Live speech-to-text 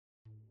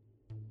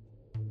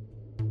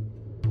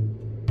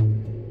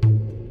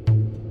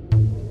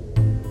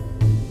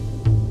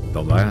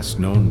The last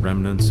known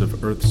remnants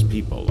of Earth's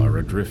people are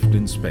adrift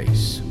in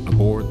space,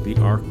 aboard the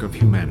Ark of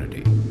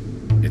Humanity.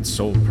 Its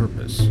sole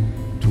purpose,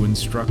 to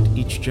instruct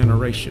each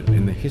generation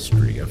in the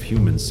history of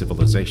human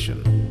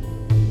civilization.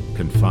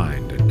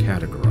 Confined and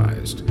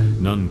categorized,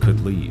 none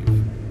could leave.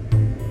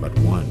 But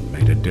one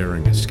made a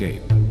daring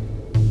escape.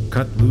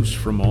 Cut loose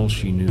from all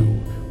she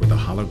knew, with a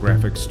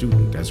holographic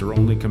student as her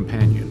only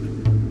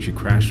companion, she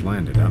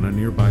crash-landed on a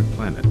nearby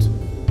planet.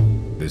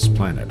 This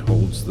planet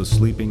holds the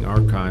sleeping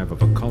archive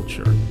of a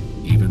culture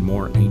even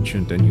more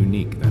ancient and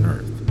unique than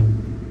Earth.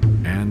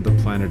 And the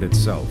planet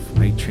itself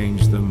may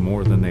change them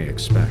more than they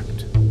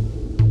expect.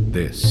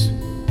 This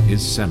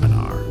is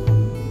Seminar.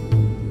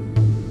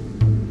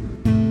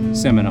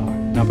 Seminar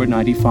number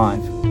 95.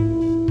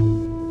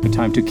 A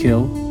time to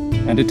kill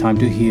and a time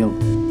to heal.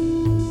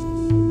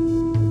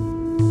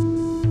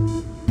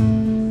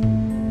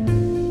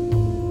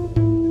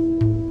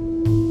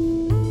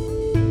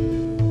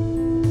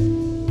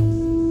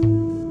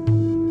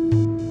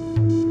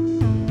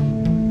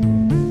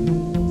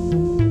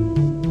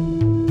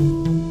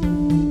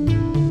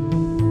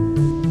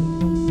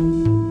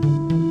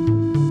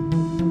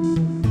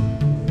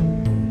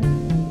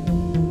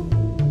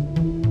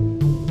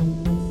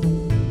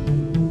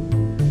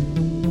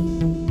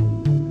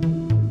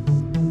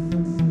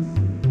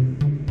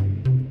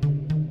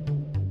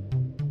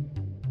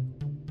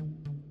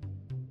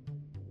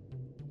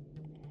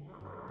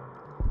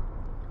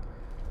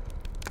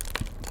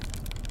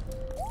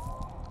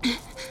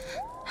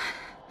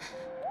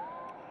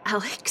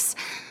 Alex,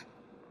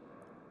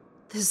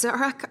 the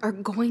Zarak are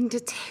going to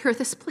tear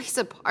this place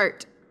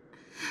apart.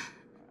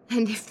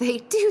 And if they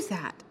do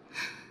that,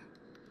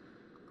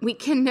 we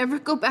can never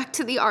go back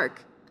to the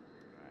Ark.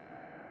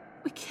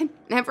 We can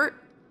never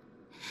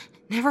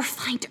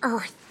find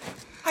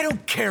Earth. I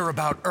don't care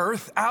about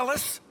Earth,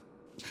 Alice.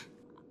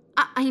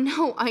 I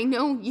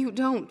know you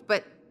don't,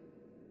 but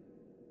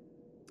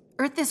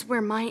Earth is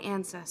where my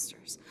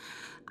ancestors,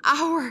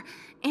 our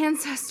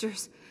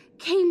ancestors,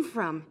 came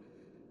from.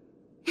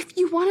 If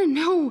you want to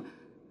know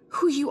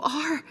who you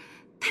are,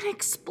 then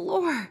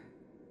explore.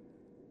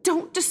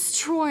 Don't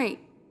destroy.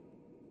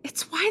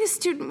 It's why the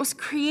student was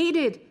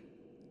created,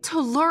 to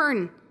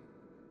learn.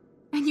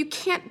 And you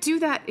can't do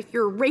that if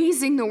you're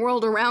raising the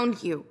world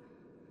around you.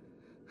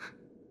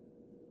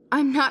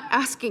 I'm not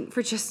asking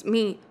for just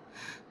me.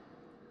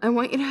 I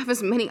want you to have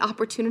as many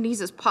opportunities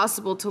as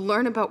possible to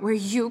learn about where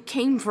you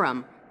came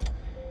from.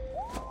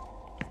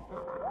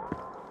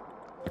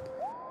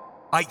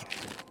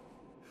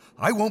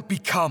 I won't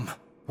become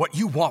what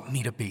you want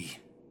me to be.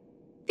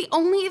 The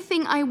only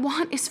thing I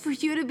want is for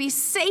you to be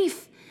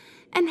safe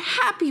and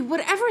happy,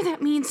 whatever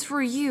that means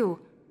for you.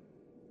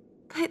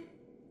 But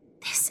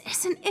this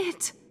isn't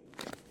it.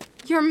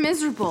 You're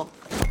miserable.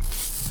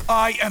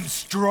 I am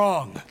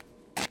strong.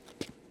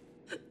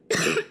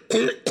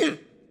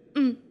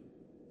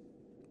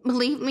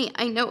 Believe me,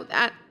 I know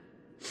that.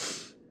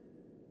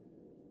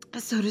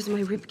 So does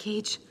my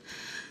ribcage.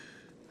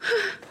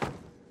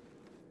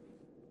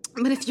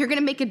 But if you're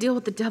gonna make a deal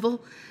with the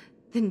devil,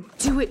 then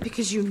do it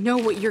because you know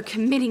what you're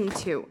committing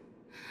to.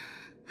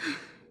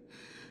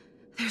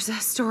 There's a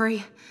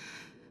story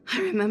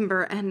I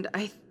remember, and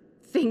I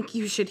think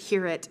you should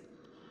hear it.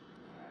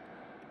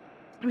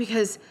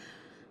 Because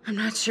I'm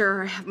not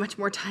sure I have much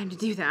more time to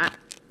do that.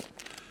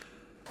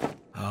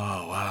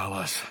 Oh,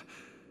 Alice.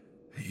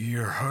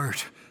 You're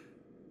hurt.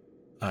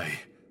 I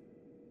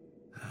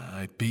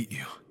beat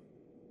you,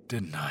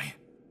 didn't I?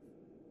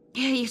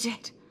 Yeah, you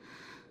did.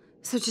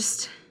 So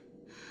just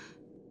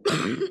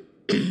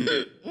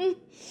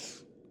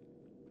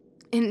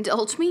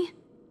indulge me,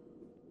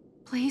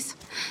 please.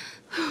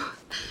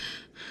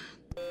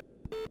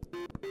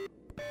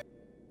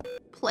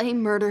 Play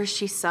Murder,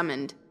 She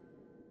Summoned.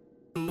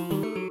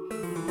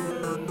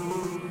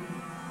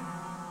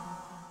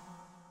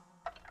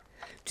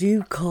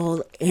 Do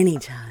call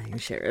anytime,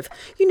 Sheriff.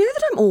 You know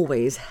that I'm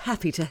always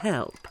happy to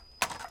help.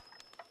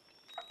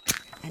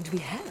 And we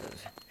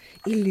have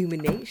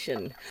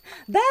illumination.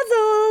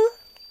 Basil!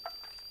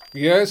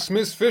 Yes,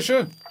 Miss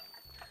Fisher?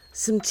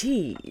 Some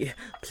tea,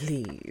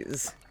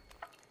 please.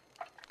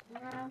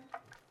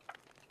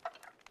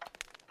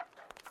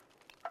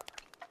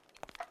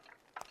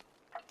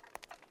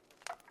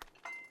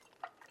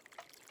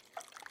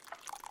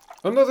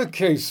 Another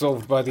case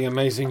solved by the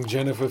amazing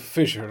Jennifer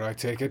Fisher, I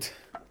take it.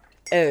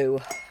 Oh,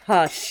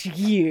 hush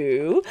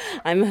you.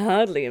 I'm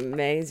hardly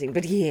amazing,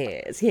 but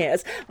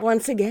yes.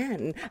 Once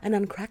again, an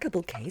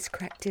uncrackable case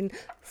cracked in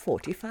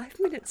 45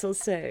 minutes or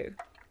so.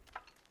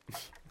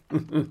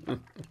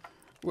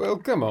 Well,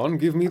 come on,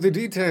 give me the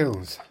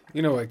details.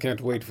 You know I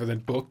can't wait for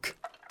that book.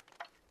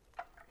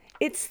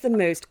 It's the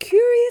most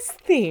curious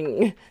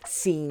thing.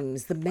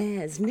 Seems the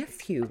mayor's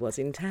nephew was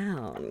in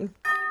town.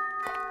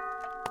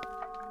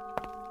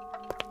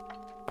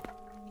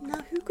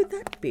 Now, who could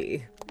that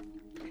be?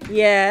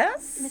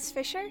 Yes? Miss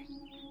Fisher?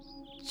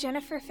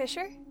 Jennifer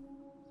Fisher?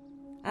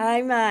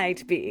 I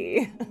might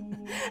be.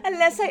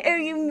 Unless I owe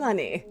you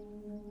money.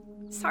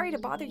 Sorry to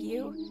bother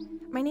you.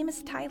 My name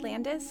is Ty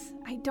Landis.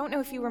 I don't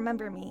know if you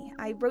remember me.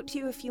 I wrote to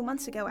you a few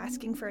months ago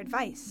asking for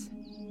advice.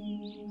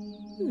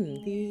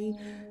 The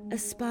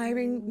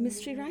aspiring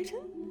mystery writer?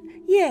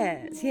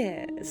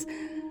 Yes.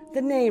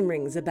 The name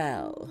rings a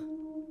bell.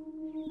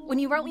 When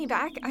you wrote me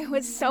back, I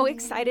was so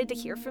excited to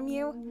hear from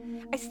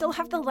you. I still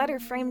have the letter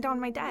framed on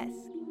my desk.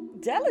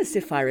 Dallas,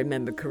 if I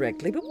remember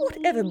correctly, but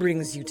whatever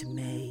brings you to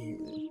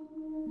Maine?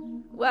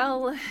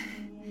 Well,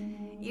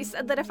 you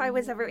said that if I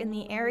was ever in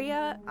the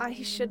area,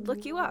 I should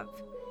look you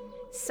up.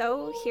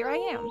 So here I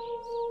am.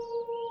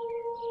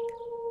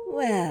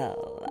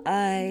 Well,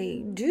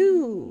 I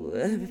do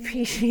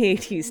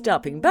appreciate you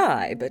stopping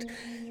by, but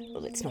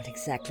well, it's not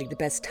exactly the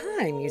best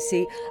time, you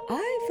see.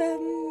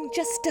 I've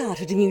just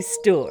started a new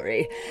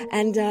story,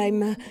 and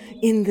I'm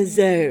in the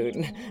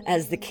zone,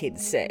 as the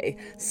kids say,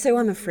 so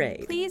I'm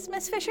afraid. Please,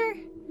 Miss Fisher?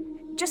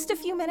 Just a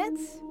few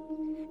minutes?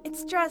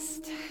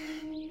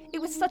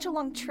 It was such a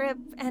long trip,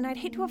 and I'd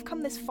hate to have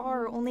come this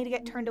far only to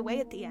get turned away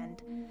at the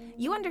end.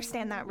 You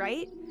understand that,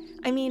 right?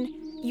 I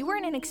mean, you were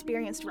an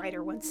inexperienced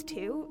writer once,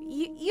 too.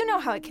 You know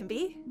how it can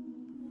be.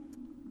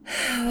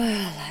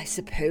 Well, I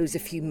suppose a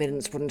few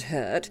minutes wouldn't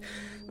hurt.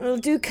 Well,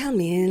 do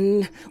come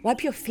in.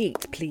 Wipe your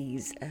feet,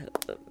 please.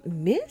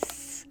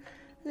 Miss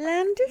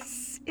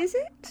Landis, is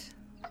it?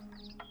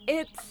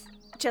 It's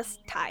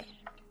just Ty.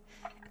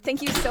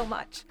 Thank you so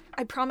much.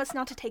 I promise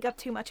not to take up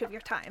too much of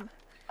your time.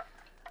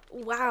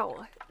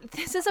 Wow,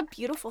 this is a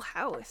beautiful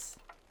house.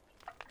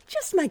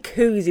 Just my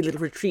cozy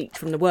little retreat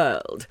from the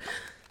world.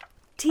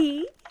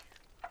 Tea?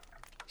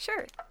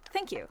 Sure,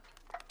 thank you.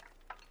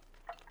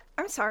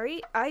 I'm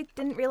sorry, I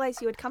didn't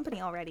realize you had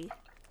company already.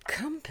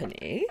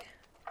 Company?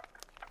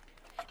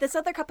 This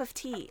other cup of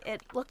tea,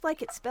 it looked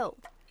like it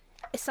spilled.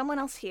 Is someone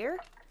else here?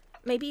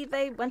 Maybe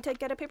they went to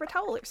get a paper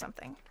towel or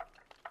something.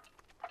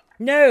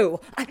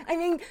 No, I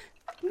mean,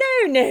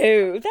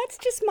 no, that's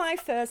just my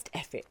first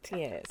effort,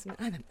 yes.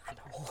 I'm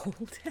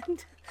old,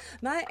 and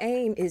my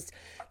aim is,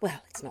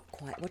 well, it's not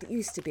quite what it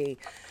used to be.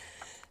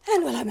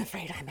 And, well, I'm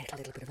afraid I made a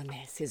little bit of a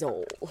mess is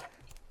all.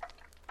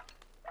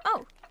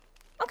 Oh,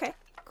 okay,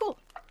 cool.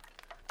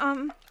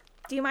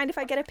 Do you mind if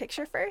I get a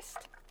picture first?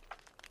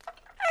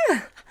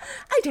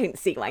 I don't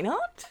see why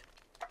not.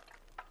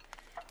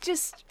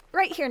 Just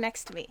right here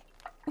next to me.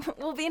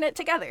 We'll be in it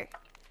together.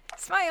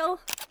 Smile.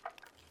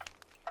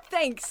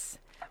 Thanks.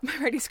 My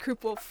writing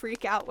group will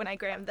freak out when I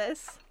gram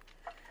this.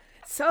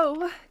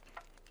 So,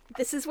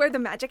 this is where the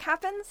magic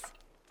happens?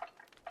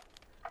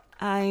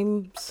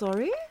 I'm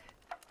sorry?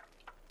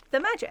 The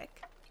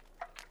magic.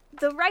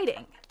 The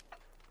writing.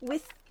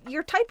 With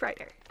your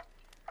typewriter.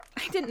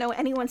 I didn't know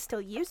anyone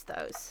still used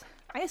those.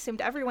 I assumed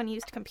everyone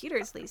used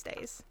computers these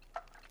days.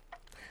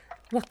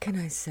 What can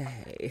I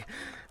say?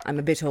 I'm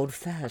a bit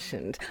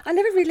old-fashioned. I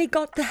never really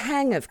got the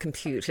hang of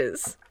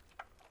computers.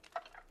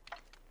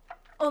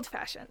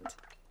 Old-fashioned.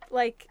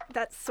 Like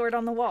that sword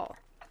on the wall.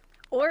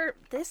 Or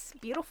this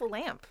beautiful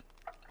lamp.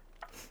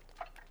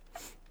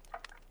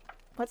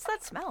 What's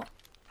that smell?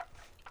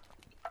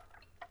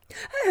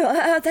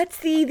 Oh, that's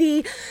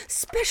the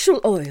special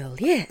oil,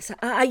 yes,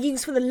 I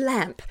use for the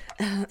lamp.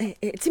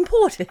 It's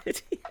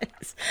imported,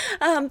 yes.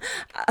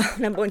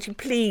 Now, won't you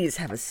please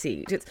have a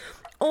seat? It's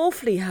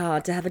awfully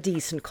hard to have a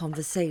decent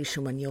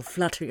conversation when you're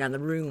fluttering around the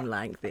room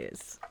like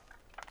this.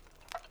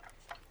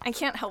 I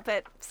can't help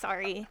it,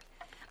 sorry.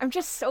 I'm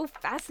just so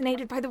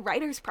fascinated by the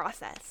writer's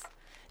process.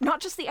 Not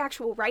just the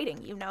actual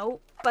writing, you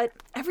know, but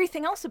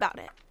everything else about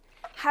it.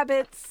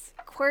 Habits,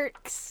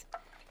 quirks,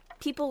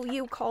 people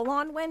you call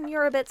on when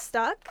you're a bit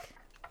stuck.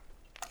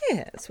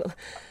 Yes, well,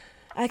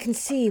 I can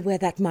see where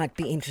that might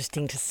be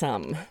interesting to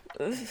some.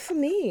 For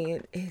me,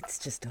 it's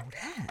just old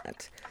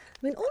hat.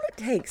 I mean, all it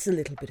takes is a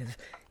little bit of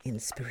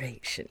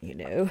inspiration, you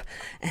know,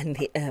 and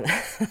the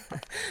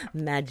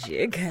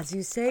magic, as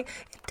you say,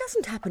 it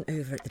doesn't happen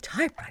over at the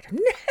typewriter.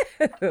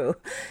 No,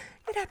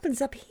 it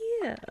happens up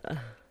here,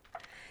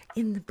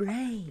 in the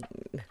brain.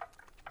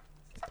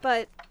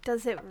 But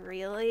does it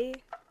really?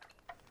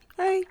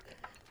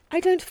 I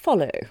don't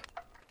follow.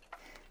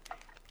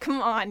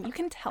 Come on, you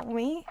can tell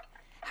me.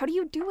 How do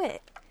you do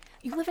it?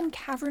 You live in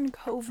Cavern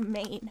Cove,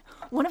 Maine,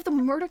 one of the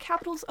murder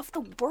capitals of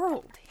the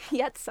world,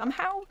 yet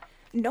somehow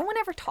no one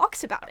ever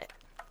talks about it.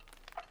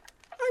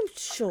 I'm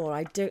sure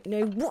I don't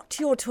know what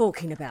you're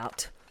talking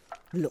about.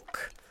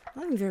 Look,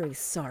 I'm very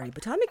sorry,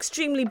 but I'm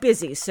extremely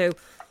busy, so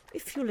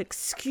if you'll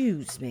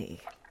excuse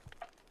me.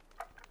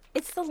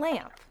 It's the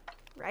lamp,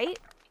 right?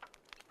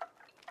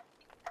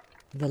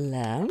 The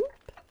lamp?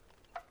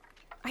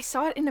 I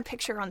saw it in a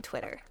picture on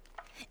Twitter.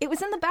 It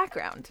was in the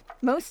background.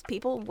 Most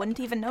people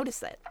wouldn't even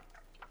notice it.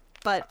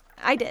 But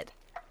I did.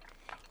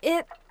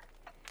 It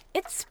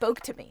spoke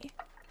to me.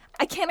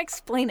 I can't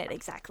explain it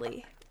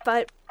exactly,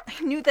 but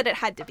I knew that it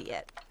had to be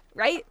it,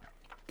 right?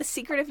 The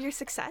secret of your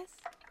success?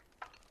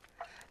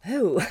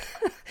 Oh,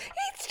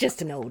 it's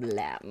just an old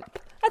lamp.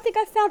 I think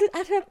I found it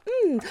at a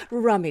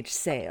rummage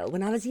sale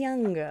when I was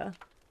younger.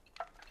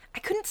 I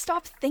couldn't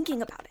stop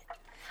thinking about it.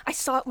 I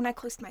saw it when I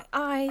closed my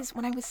eyes,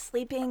 when I was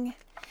sleeping,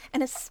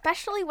 and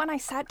especially when I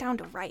sat down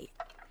to write.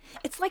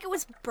 It's like it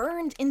was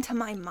burned into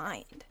my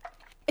mind.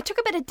 It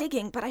took a bit of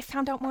digging, but I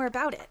found out more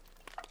about it.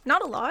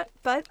 Not a lot,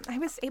 but I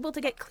was able to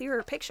get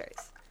clearer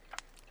pictures.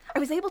 I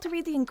was able to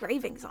read the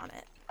engravings on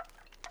it.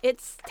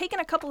 It's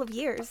taken a couple of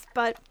years,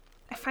 but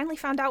I finally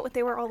found out what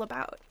they were all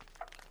about.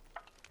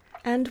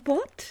 And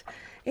what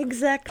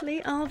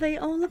exactly are they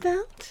all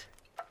about?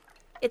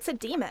 It's a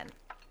demon.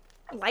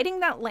 Lighting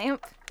that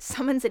lamp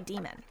summons a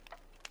demon.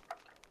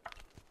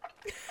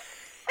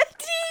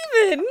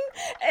 Demon?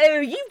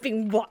 Oh, you've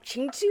been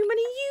watching too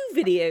many You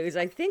videos,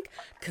 I think.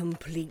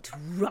 Complete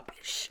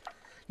rubbish.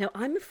 Now,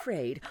 I'm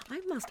afraid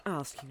I must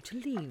ask you to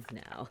leave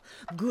now.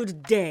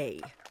 Good day.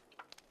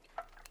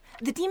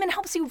 The demon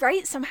helps you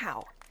write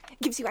somehow.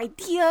 Gives you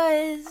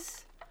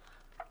ideas.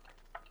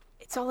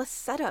 It's all a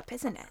setup,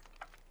 isn't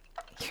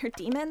it? Your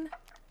demon?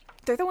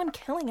 They're the one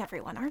killing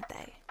everyone, aren't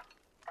they?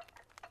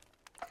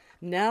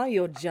 Now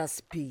you're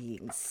just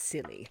being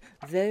silly.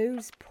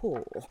 Those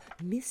poor,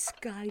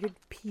 misguided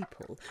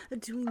people are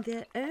doing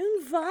their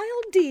own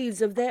vile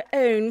deeds of their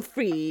own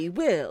free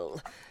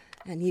will.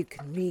 And you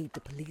can read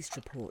the police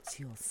reports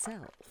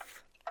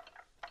yourself.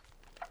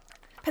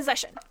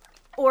 Possession.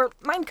 Or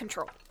mind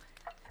control.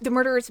 The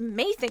murderers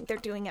may think they're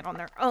doing it on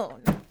their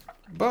own.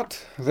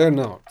 But they're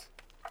not.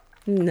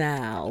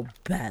 Now,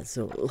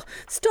 Basil,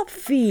 stop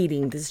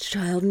feeding this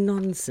child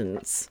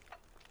nonsense.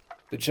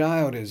 The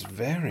child is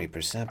very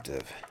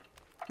perceptive.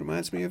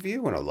 Reminds me of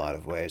you in a lot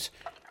of ways,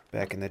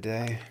 back in the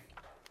day.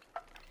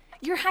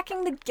 You're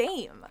hacking the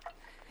game.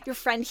 Your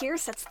friend here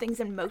sets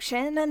things in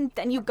motion, and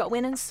then you go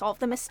in and solve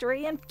the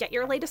mystery and get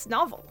your latest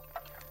novel.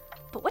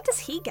 But what does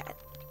he get?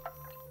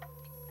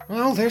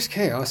 Well, there's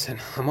chaos,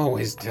 and I'm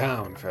always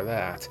down for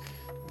that.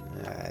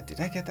 Did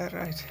I get that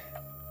right?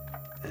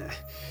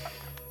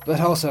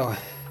 But also,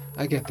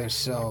 I get their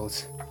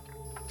souls.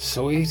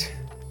 Sweet,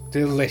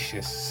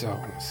 delicious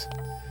souls.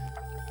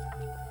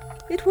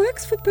 It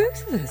works for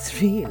both of us,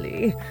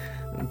 really.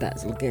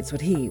 Basil gets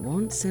what he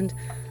wants, and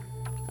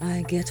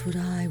I get what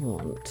I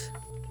want.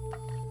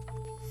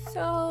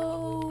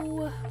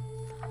 So,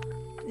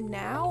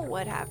 now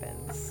what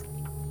happens?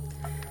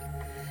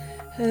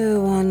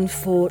 Oh,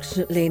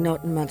 unfortunately,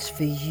 not much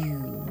for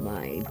you,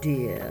 my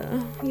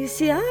dear. You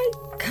see, I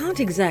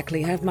can't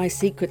exactly have my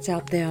secrets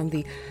out there on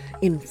the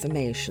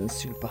information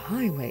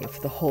superhighway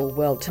for the whole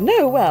world to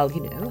know. Well,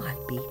 you know,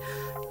 I'd be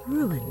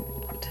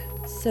ruined.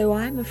 So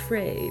I'm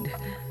afraid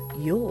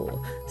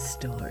your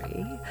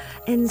story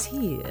ends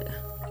here.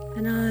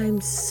 And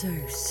I'm so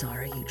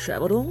sorry you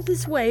travelled all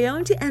this way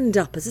only to end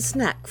up as a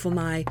snack for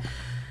my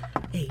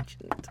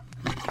agent.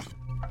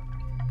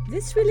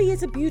 This really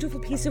is a beautiful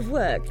piece of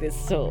work, this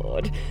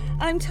sword.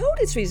 I'm told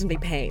it's reasonably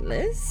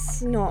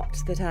painless. Not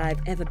that I've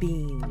ever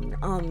been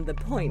on the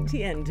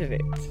pointy end of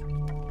it.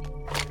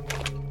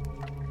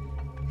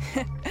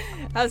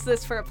 How's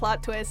this for a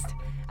plot twist?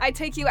 I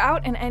take you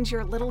out and end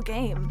your little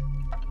game.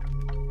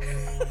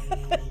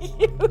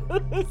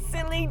 You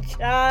silly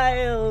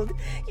child.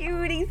 You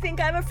really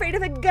think I'm afraid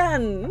of a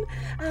gun?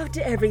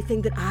 After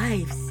everything that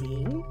I've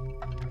seen?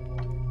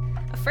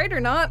 Afraid or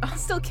not, I'll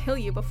still kill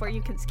you before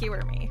you can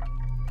skewer me.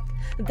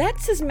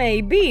 That's as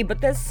may be,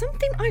 but there's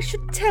something I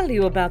should tell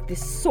you about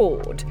this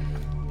sword.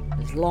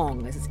 As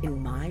long as it's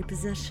in my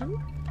possession,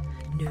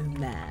 no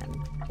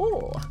man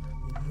or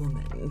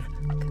woman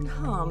can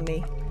harm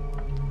me.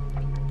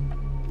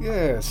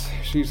 Yes,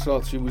 she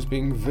thought she was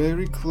being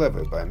very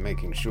clever by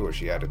making sure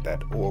she added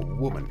that "or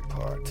woman"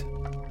 part.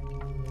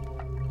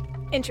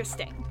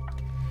 Interesting.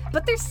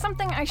 But there's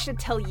something I should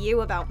tell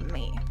you about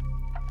me.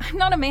 I'm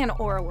not a man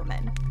or a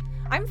woman.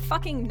 I'm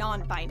fucking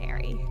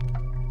non-binary.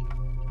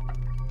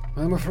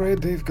 I'm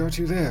afraid they've got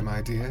you there,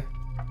 my dear.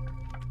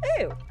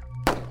 Oh.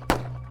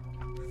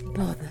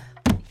 Bother.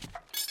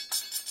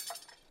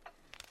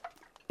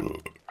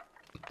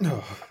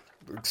 Oh,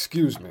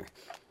 excuse me.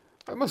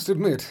 I must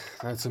admit,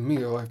 that's a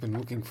meal I've been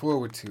looking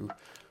forward to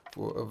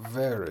for a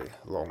very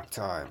long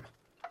time.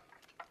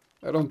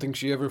 I don't think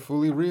she ever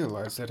fully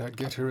realized that I'd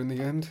get her in the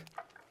end.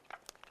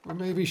 Or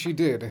maybe she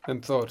did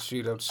and thought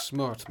she'd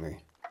outsmart me.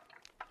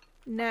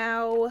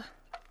 Now,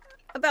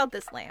 about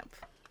this lamp.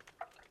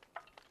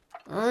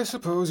 I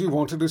suppose you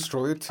want to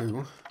destroy it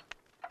too.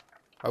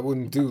 I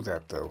wouldn't do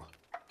that, though.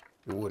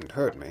 It wouldn't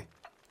hurt me.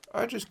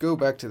 I'd just go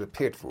back to the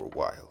pit for a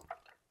while.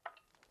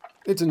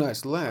 It's a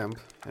nice lamp,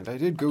 and I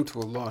did go to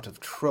a lot of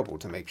trouble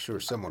to make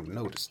sure someone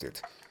noticed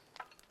it.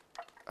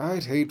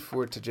 I'd hate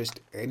for it to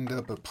just end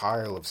up a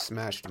pile of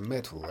smashed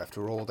metal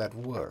after all that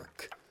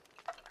work.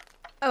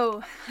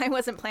 Oh, I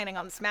wasn't planning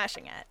on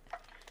smashing it.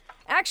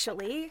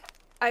 Actually,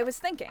 I was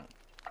thinking,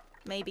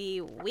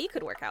 maybe we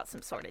could work out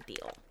some sort of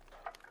deal.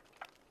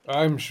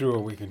 I'm sure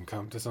we can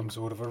come to some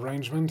sort of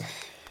arrangement.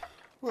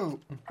 Well,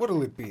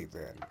 what'll it be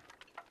then?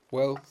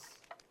 Wealth?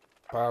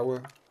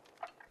 Power?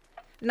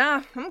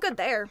 Nah, I'm good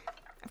there.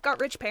 I've got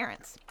rich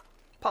parents.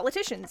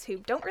 Politicians who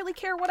don't really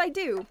care what I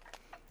do,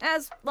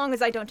 as long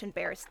as I don't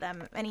embarrass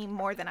them any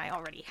more than I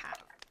already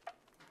have.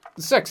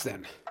 Sex,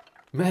 then.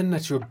 Men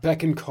at your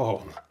beck and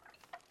call.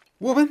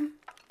 Woman?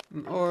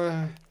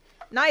 Or...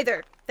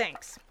 Neither,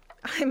 thanks.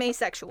 I'm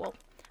asexual.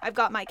 I've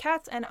got my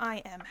cats, and I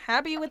am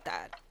happy with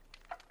that.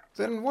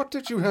 Then what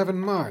did you have in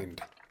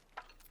mind?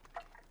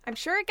 I'm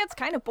sure it gets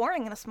kind of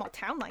boring in a small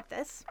town like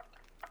this.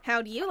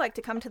 How'd you like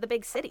to come to the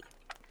big city?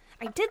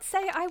 I did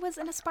say I was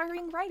an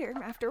aspiring writer,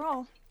 after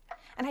all.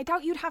 And I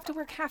doubt you'd have to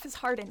work half as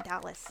hard in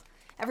Dallas.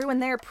 Everyone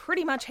there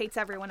pretty much hates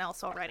everyone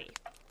else already.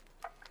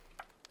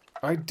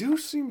 I do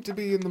seem to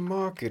be in the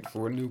market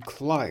for a new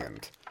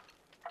client,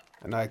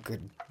 and I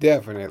could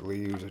definitely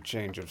use a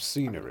change of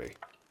scenery.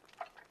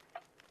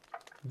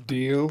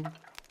 Deal?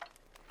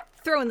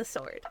 Throw in the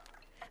sword.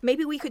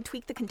 Maybe we could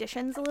tweak the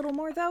conditions a little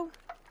more, though.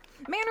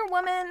 Man or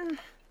woman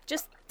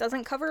just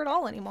doesn't cover it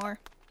all anymore.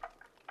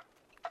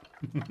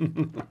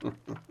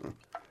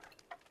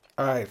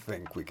 I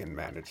think we can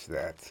manage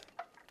that.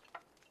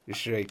 You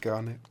shake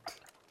on it?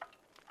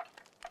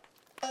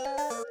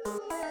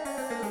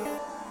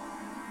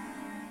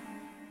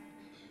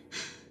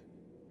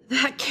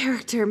 That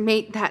character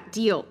made that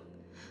deal,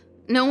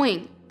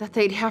 knowing that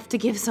they'd have to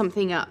give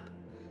something up,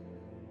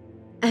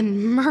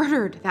 and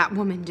murdered that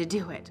woman to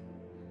do it.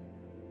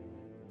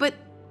 But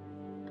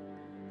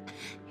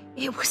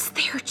it was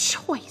their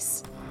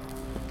choice.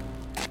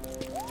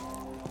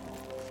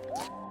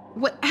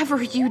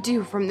 Whatever you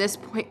do from this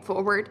point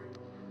forward,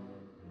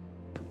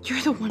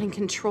 you're the one in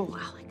control,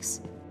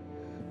 Alex.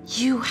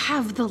 You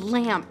have the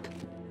lamp.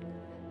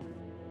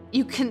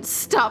 You can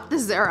stop the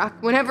Zarak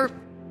whenever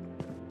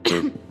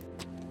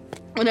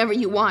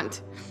you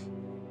want.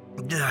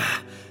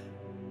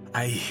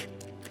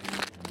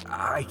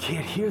 I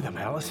can't hear them,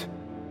 Alice.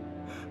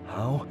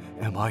 How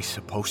am I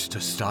supposed to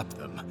stop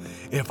them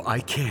if I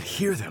can't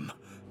hear them?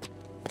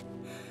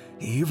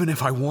 Even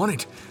if I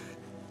wanted,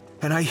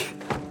 and I...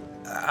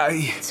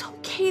 It's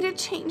okay to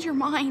change your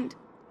mind.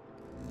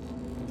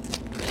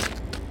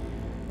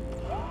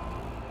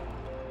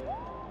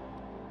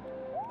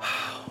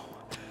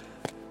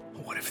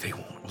 What if they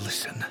won't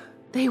listen?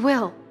 They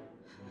will.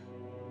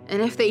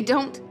 And if they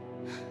don't,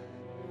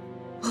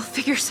 we'll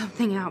figure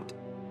something out.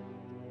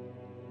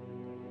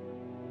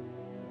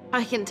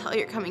 I can tell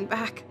you're coming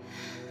back.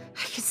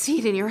 I can see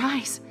it in your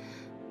eyes.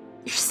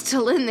 You're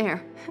still in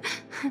there.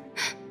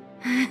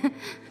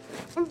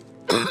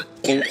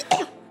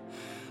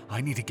 I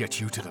need to get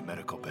you to the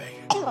medical bay.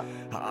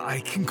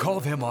 I can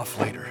call them off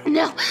later.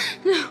 No.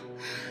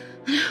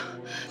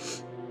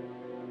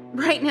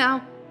 Right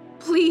now,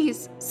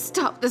 please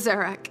stop the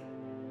Zarak.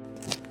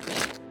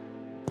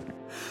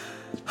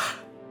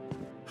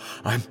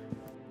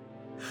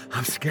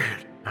 I'm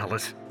scared,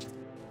 Alice.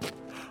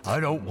 I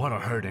don't want to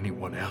hurt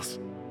anyone else.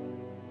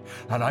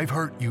 And I've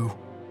hurt you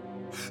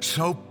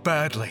so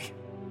badly.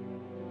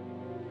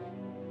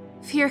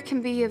 Fear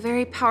can be a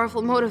very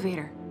powerful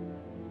motivator.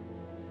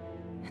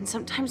 And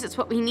sometimes it's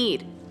what we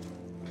need.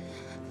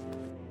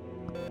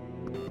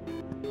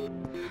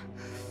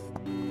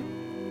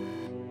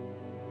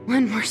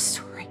 One more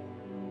story.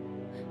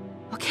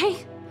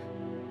 Okay?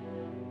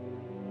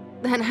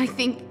 Then I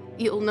think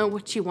you'll know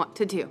what you want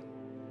to do.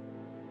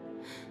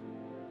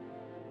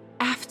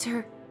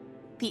 After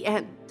the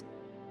end.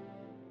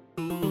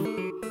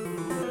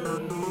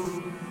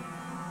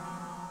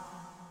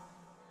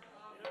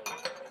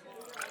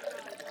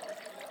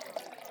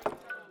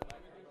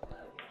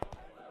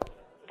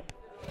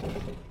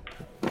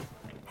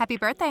 Happy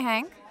birthday,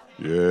 Hank.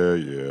 Yeah.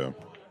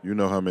 You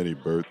know how many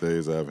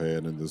birthdays I've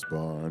had in this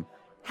barn?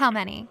 How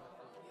many?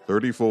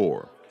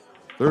 34.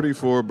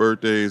 34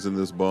 birthdays in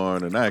this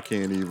barn, and I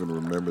can't even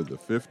remember the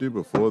 50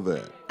 before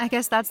that. I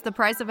guess that's the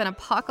price of an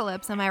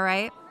apocalypse, am I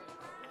right?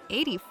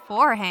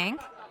 84,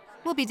 Hank.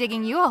 We'll be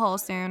digging you a hole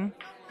soon.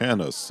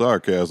 Hannah,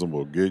 sarcasm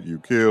will get you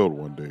killed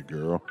one day,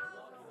 girl.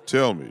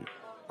 Tell me,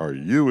 are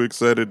you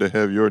excited to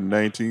have your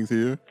 19th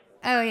here?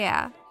 Oh,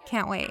 yeah.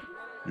 Can't wait.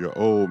 Your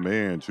old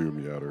man chewed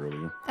me out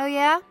earlier. Oh,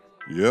 yeah?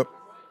 Yep.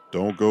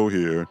 Don't go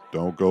here.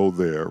 Don't go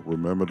there.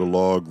 Remember to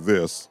log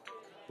this.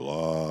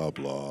 Blah,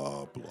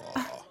 blah,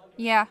 blah.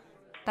 Yeah,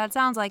 that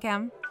sounds like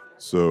him.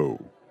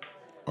 So,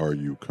 are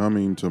you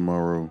coming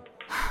tomorrow?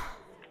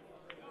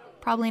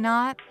 Probably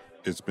not.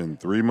 It's been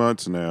 3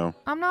 months now.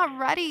 I'm not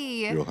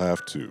ready. You'll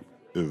have to.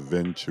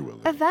 Eventually.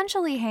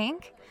 Eventually,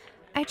 Hank.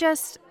 I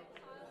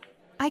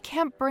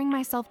can't bring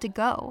myself to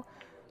go.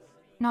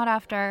 Not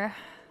after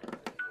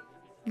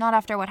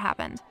what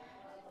happened.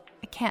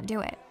 I can't do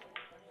it.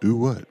 Do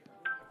what?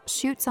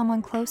 Shoot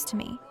someone close to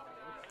me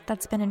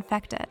that's been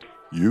infected.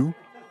 You?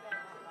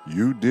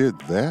 You did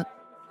that?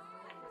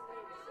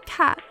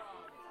 Kat.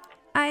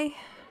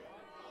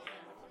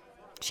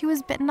 She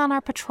was bitten on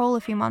our patrol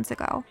a few months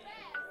ago.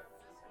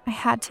 I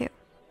had to.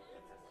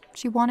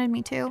 She wanted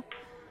me to.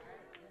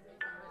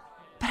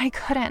 But I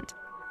couldn't.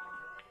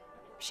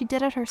 She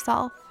did it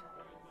herself.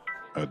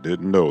 I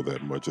didn't know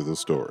that much of the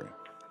story.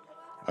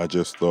 I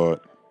just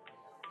thought...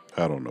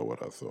 I don't know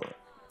what I thought.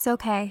 It's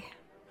okay.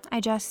 I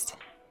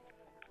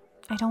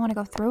don't want to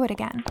go through it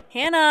again.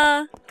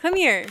 Hannah, come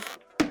here.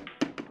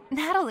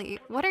 Natalie,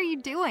 what are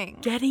you doing?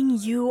 Getting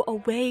you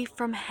away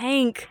from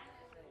Hank.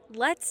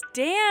 Let's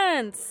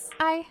dance.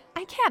 I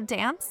can't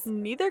dance.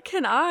 Neither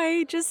can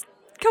I. Just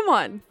come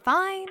on.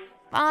 Fine.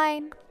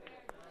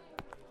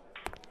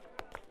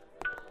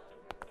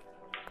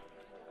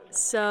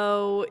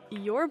 So,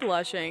 you're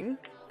blushing.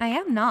 I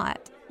am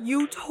not.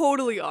 You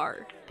totally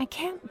are. I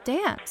can't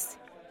dance.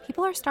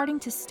 People are starting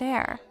to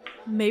stare.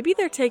 Maybe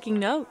they're taking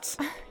notes.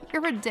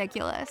 You're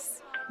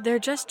ridiculous. They're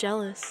just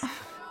jealous.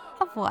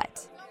 Of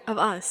what? Of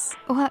us.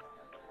 What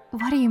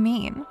do you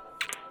mean?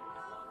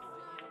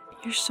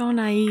 You're so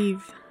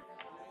naive.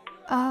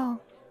 Oh.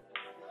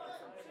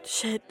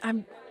 Shit,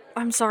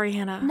 I'm sorry,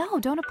 Hannah. No,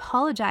 don't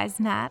apologize,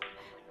 Nat.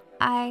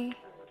 I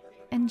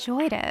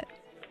enjoyed it.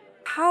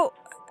 How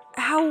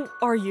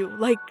are you?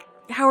 Like,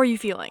 how are you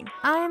feeling?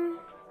 I'm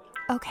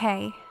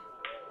okay.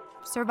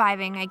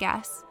 Surviving, I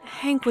guess.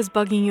 Hank was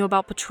bugging you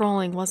about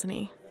patrolling, wasn't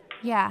he?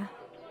 Yeah,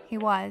 he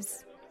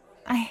was.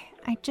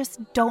 I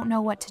just don't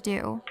know what to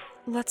do.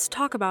 Let's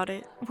talk about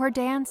it. We're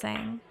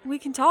dancing. We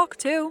can talk,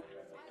 too.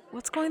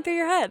 What's going through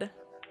your head?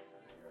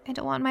 I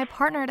don't want my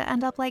partner to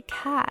end up like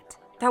Kat.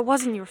 That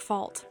wasn't your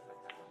fault.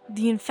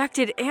 The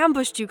infected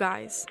ambushed you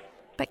guys.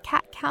 But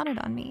Kat counted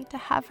on me to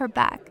have her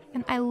back,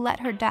 and I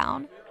let her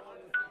down.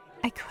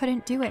 I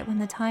couldn't do it when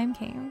the time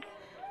came.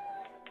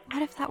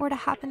 What if that were to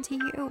happen to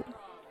you?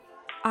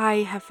 I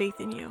have faith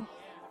in you.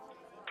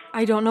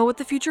 I don't know what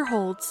the future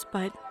holds,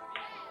 but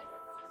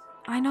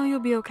I know you'll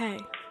be okay.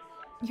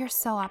 You're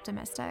so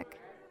optimistic.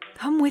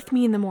 Come with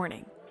me in the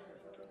morning.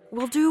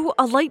 We'll do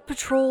a light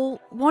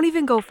patrol, won't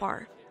even go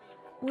far.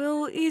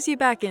 We'll ease you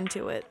back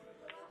into it.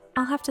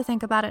 I'll have to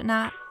think about it,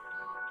 Nat.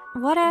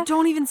 What if...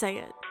 Don't even say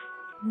it.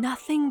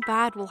 Nothing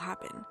bad will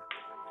happen.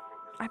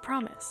 I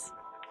promise.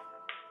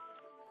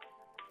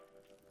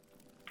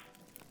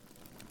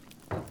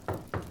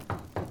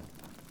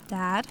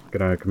 Dad?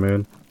 Can I come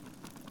in?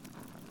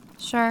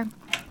 Sure.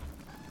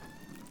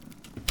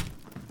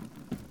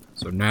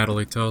 So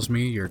Natalie tells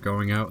me you're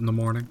going out in the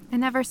morning? I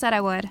never said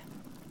I would.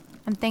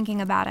 I'm thinking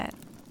about it.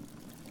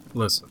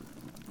 Listen,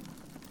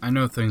 I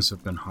know things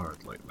have been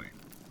hard lately.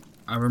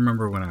 I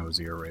remember when I was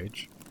your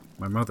age,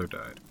 my mother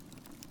died.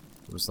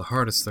 It was the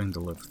hardest thing to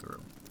live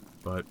through,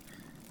 but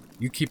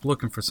you keep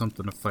looking for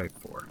something to fight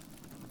for.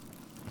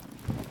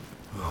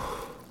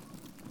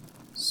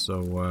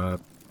 So,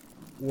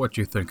 what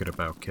you thinking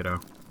about, kiddo?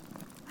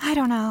 I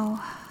don't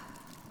know.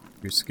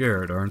 You're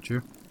scared, aren't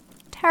you?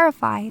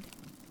 Terrified.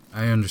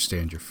 I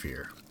understand your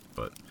fear,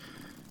 but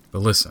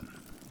listen,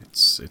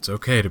 it's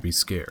okay to be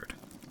scared.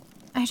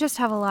 I just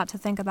have a lot to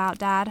think about,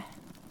 Dad.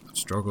 I've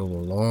struggled a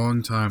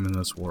long time in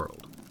this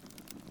world,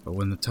 but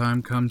when the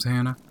time comes,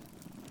 Hannah,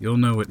 you'll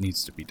know what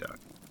needs to be done.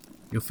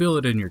 You'll feel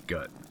it in your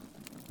gut.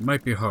 It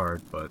might be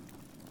hard, but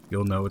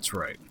you'll know it's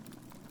right.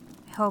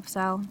 I hope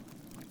so.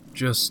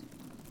 Just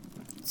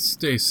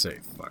stay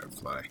safe,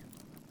 Firefly.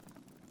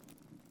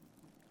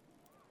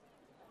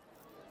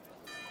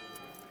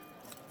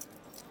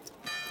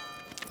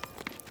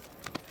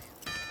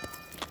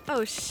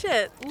 Oh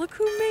shit, look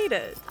who made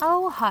it.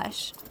 Oh,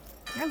 hush.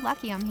 You're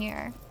lucky I'm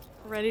here.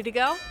 Ready to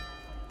go?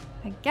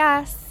 I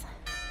guess.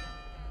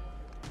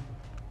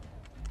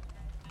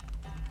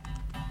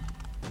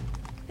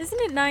 Isn't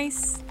it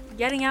nice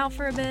getting out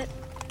for a bit?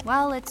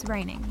 Well, it's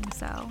raining,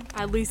 so...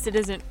 At least it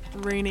isn't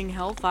raining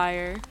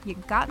hellfire. You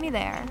got me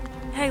there.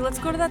 Hey, let's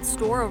go to that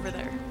store over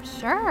there.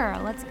 Sure,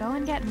 let's go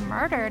and get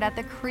murdered at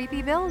the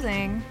creepy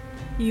building.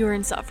 You're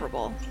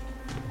insufferable.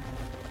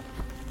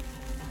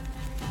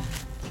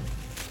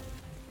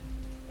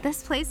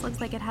 This place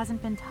looks like it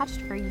hasn't been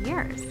touched for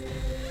years.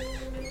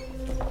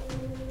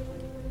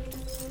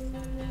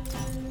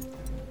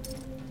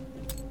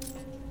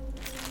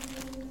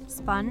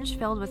 Sponge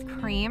filled with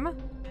cream?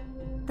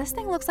 This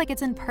thing looks like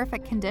it's in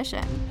perfect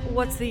condition.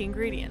 What's the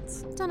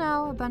ingredients?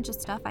 Dunno, a bunch of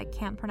stuff I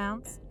can't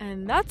pronounce.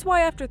 And that's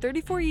why after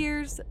 34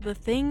 years, the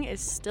thing is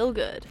still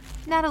good.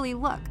 Natalie,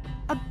 look.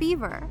 A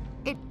beaver.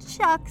 It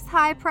chucks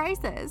high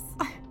prices.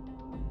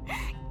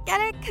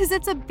 Get it? 'Cause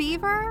it's a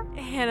beaver?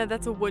 Hannah,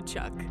 that's a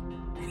woodchuck.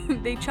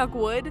 They chuck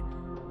wood,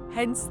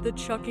 hence the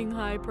chucking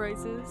high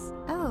prices.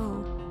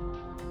 Oh.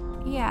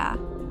 Yeah.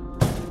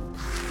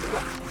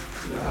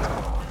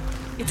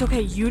 It's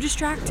okay, you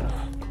distract,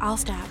 I'll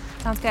stab.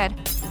 Sounds good.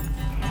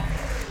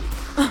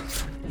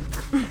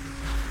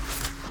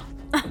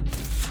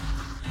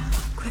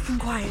 Quick and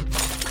quiet.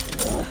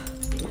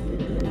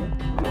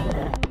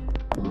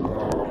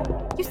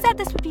 You said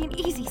this would be an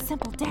easy,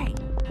 simple day.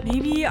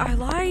 Maybe I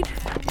lied?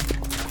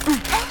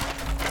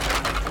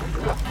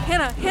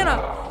 Hannah!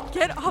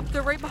 Get up,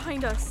 they're right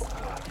behind us.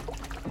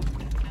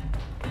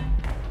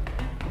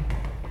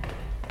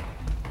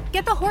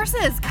 Get the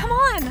horses, come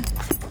on!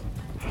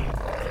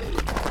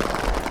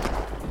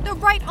 They're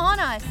right on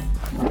us.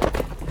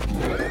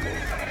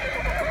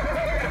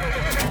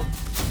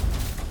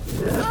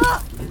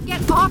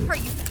 Get off her,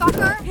 you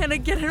fucker! Hannah,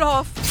 get it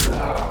off.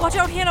 Watch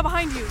out, Hannah,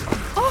 behind you.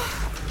 Oh,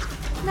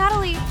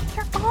 Natalie,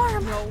 your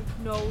arm.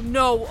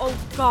 No. Oh,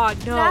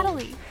 God, no.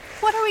 Natalie,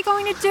 what are we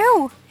going to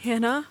do?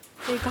 Hannah,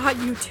 they got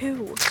you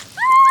too.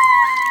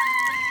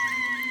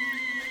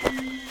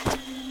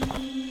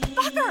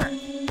 Fucker!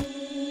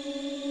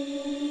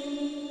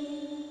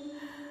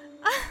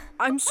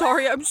 I'm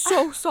sorry, I'm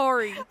so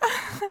sorry.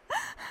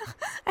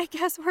 I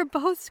guess we're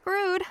both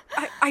screwed.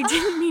 I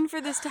didn't mean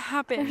for this to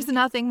happen. There's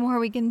nothing more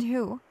we can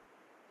do.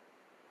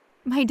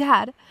 My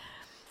dad.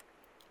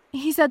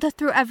 He said that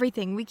through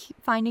everything, we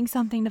keep finding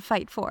something to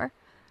fight for.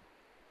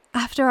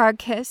 After our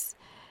kiss,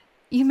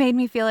 you made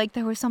me feel like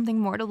there was something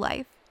more to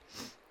life.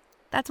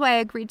 That's why I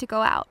agreed to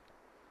go out.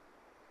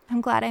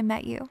 I'm glad I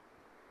met you.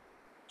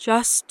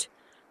 Just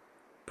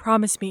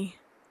promise me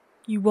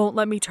you won't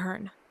let me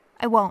turn.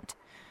 I won't.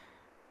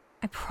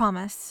 I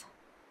promise.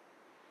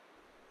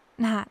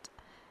 Nat,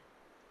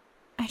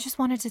 I just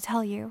wanted to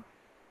tell you.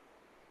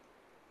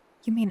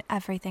 You mean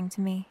everything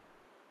to me.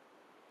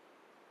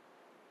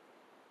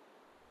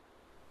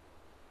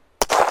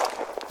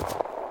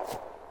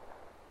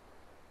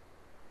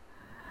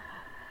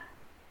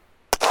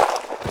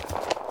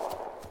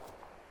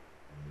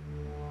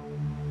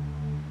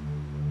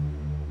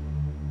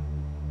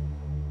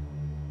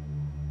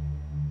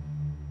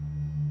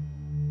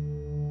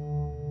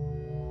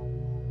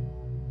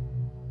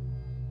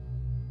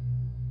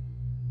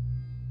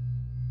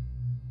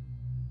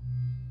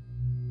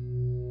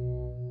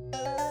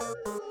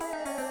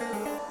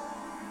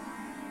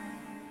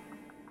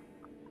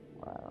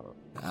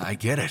 I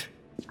get it.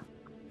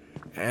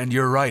 And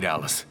you're right,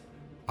 Alice.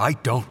 I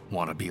don't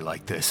want to be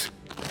like this.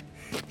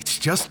 It's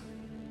just...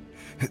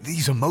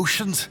 these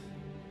emotions...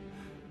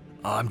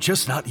 I'm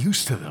just not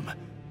used to them.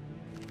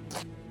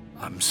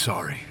 I'm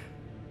sorry.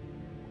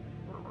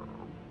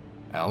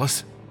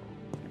 Alice?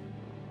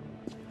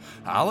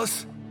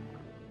 Alice?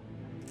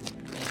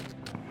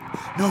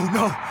 No,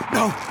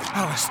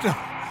 Alice, no.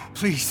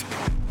 Please,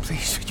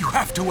 you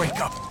have to wake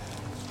up.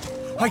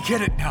 I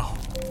get it now.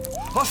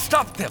 I'll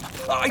stop them,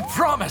 I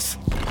promise.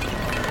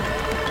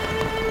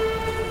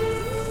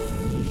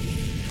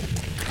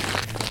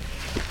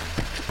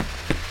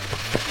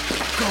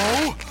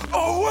 Go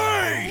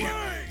away!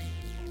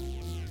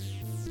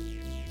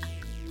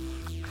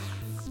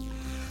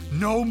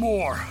 No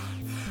more.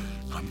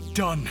 I'm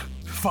done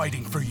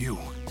fighting for you.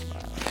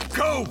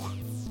 Go!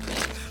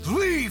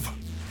 Leave!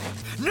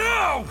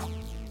 Now!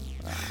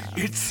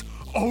 It's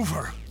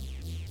over.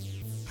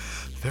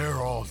 They're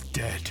all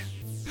dead.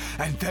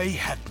 And they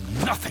had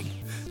nothing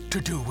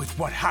to do with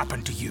what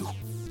happened to you.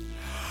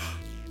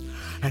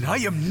 And I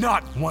am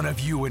not one of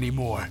you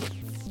anymore.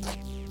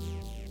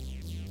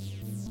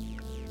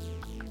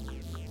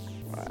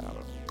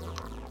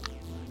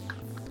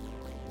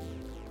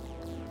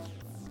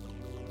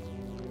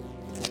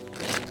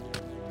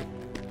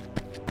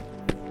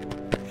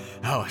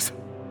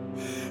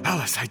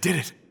 Alice, I did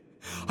it.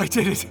 I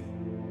did it.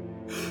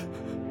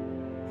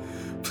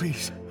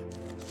 Please,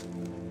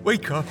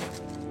 wake up.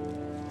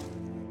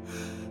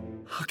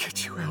 I'll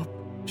get you help.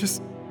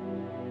 Just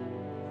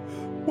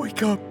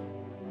wake up.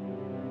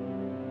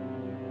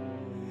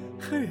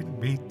 I didn't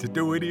mean to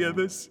do any of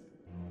this.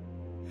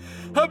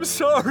 I'm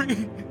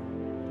sorry.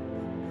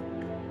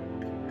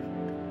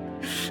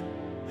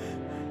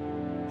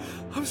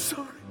 I'm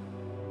sorry.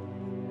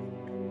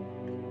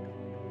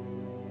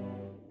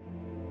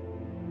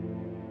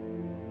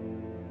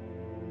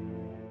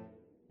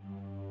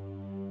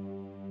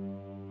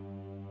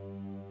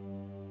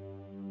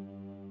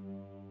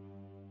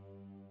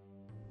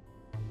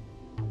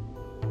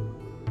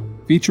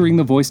 Featuring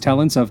the voice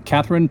talents of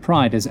Catherine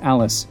Pride as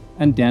Alice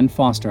and Dan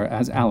Foster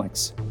as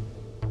Alex.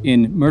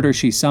 In Murder,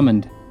 She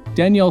Summoned,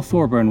 Danielle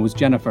Thorburn was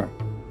Jennifer,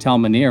 Tal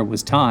Minear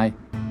was Ty,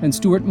 and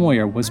Stuart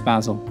Moyer was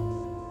Basil.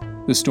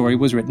 The story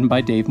was written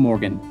by Dave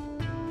Morgan.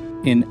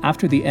 In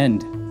After the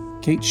End,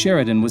 Kate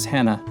Sheridan was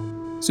Hannah,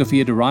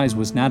 Sophia DeRise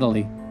was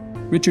Natalie,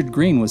 Richard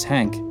Green was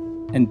Hank,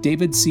 and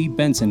David C.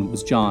 Benson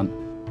was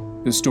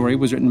John. The story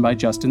was written by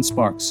Justin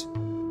Sparks.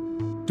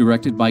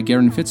 Directed by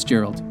Garen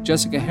Fitzgerald,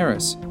 Jessica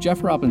Harris,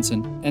 Jeff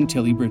Robinson, and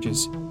Tilly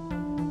Bridges.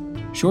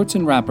 Shorts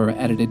and Wrapper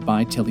edited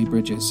by Tilly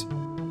Bridges.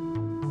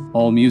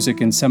 All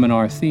music and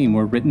seminar theme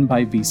were written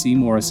by V.C.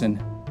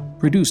 Morrison.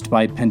 Produced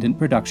by Pendant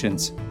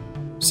Productions.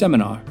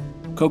 Seminar,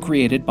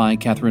 co-created by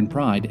Catherine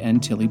Pride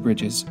and Tilly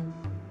Bridges.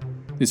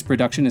 This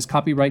production is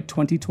copyright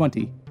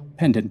 2020,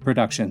 Pendant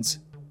Productions.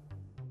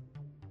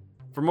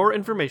 For more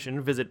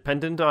information, visit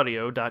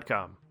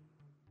pendantaudio.com.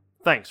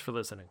 Thanks for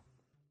listening.